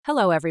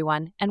Hello,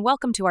 everyone, and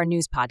welcome to our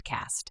news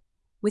podcast.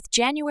 With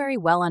January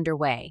well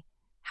underway,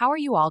 how are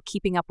you all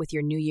keeping up with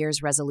your New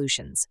Year's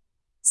resolutions?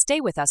 Stay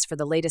with us for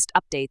the latest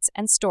updates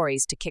and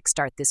stories to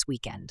kickstart this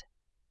weekend.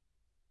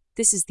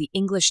 This is the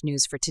English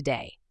news for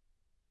today,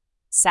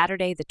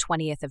 Saturday, the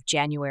 20th of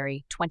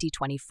January,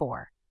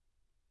 2024.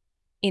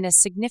 In a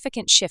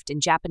significant shift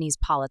in Japanese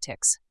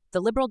politics,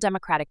 the Liberal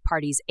Democratic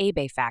Party's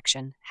Abe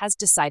faction has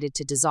decided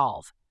to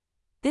dissolve.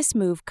 This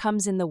move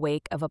comes in the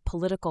wake of a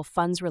political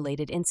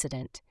funds-related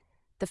incident.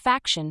 The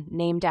faction,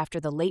 named after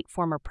the late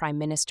former Prime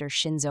Minister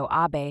Shinzo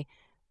Abe,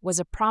 was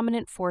a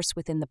prominent force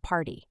within the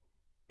party.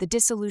 The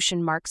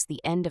dissolution marks the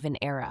end of an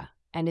era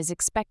and is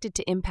expected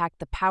to impact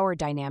the power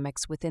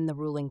dynamics within the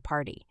ruling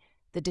party.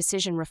 The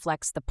decision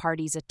reflects the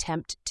party's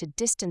attempt to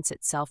distance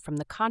itself from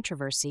the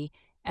controversy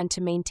and to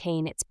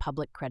maintain its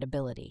public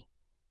credibility.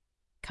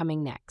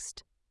 Coming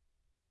next.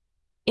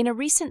 In a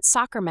recent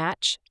soccer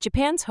match,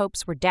 Japan's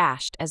hopes were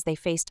dashed as they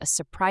faced a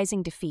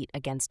surprising defeat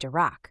against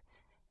Iraq.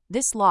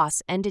 This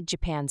loss ended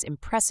Japan's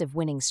impressive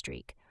winning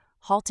streak,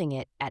 halting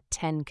it at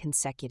 10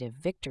 consecutive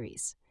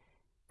victories.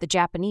 The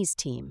Japanese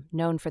team,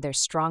 known for their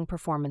strong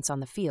performance on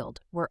the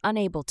field, were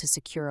unable to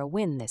secure a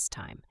win this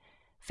time.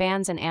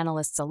 Fans and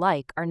analysts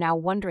alike are now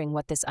wondering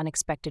what this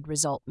unexpected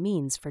result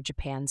means for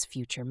Japan's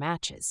future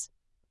matches.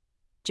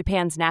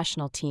 Japan's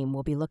national team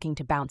will be looking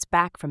to bounce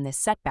back from this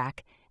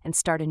setback and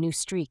start a new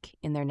streak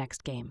in their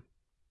next game.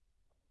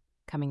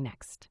 Coming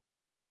next.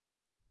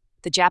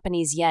 The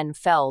Japanese yen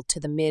fell to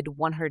the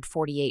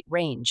mid-148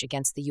 range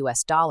against the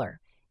US dollar,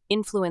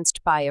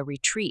 influenced by a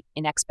retreat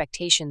in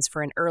expectations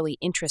for an early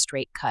interest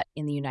rate cut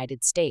in the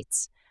United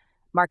States.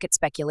 Market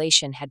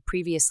speculation had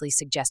previously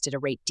suggested a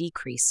rate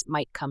decrease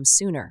might come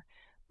sooner,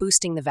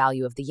 boosting the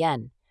value of the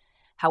yen.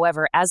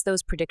 However, as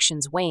those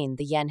predictions wane,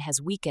 the yen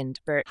has weakened,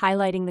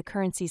 highlighting the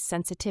currency's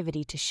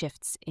sensitivity to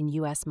shifts in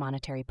U.S.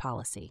 monetary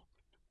policy.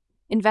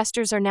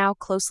 Investors are now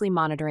closely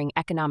monitoring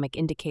economic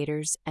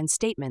indicators and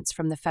statements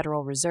from the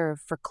Federal Reserve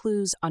for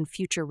clues on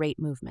future rate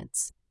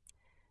movements.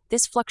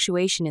 This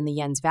fluctuation in the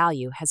yen's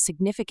value has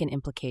significant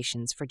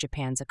implications for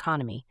Japan's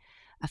economy,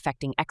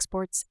 affecting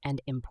exports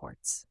and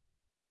imports.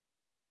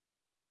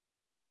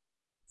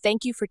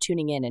 Thank you for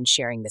tuning in and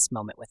sharing this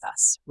moment with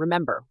us.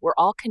 Remember, we're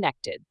all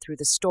connected through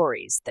the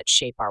stories that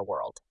shape our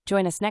world.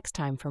 Join us next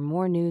time for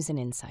more news and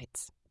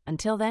insights.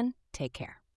 Until then, take care.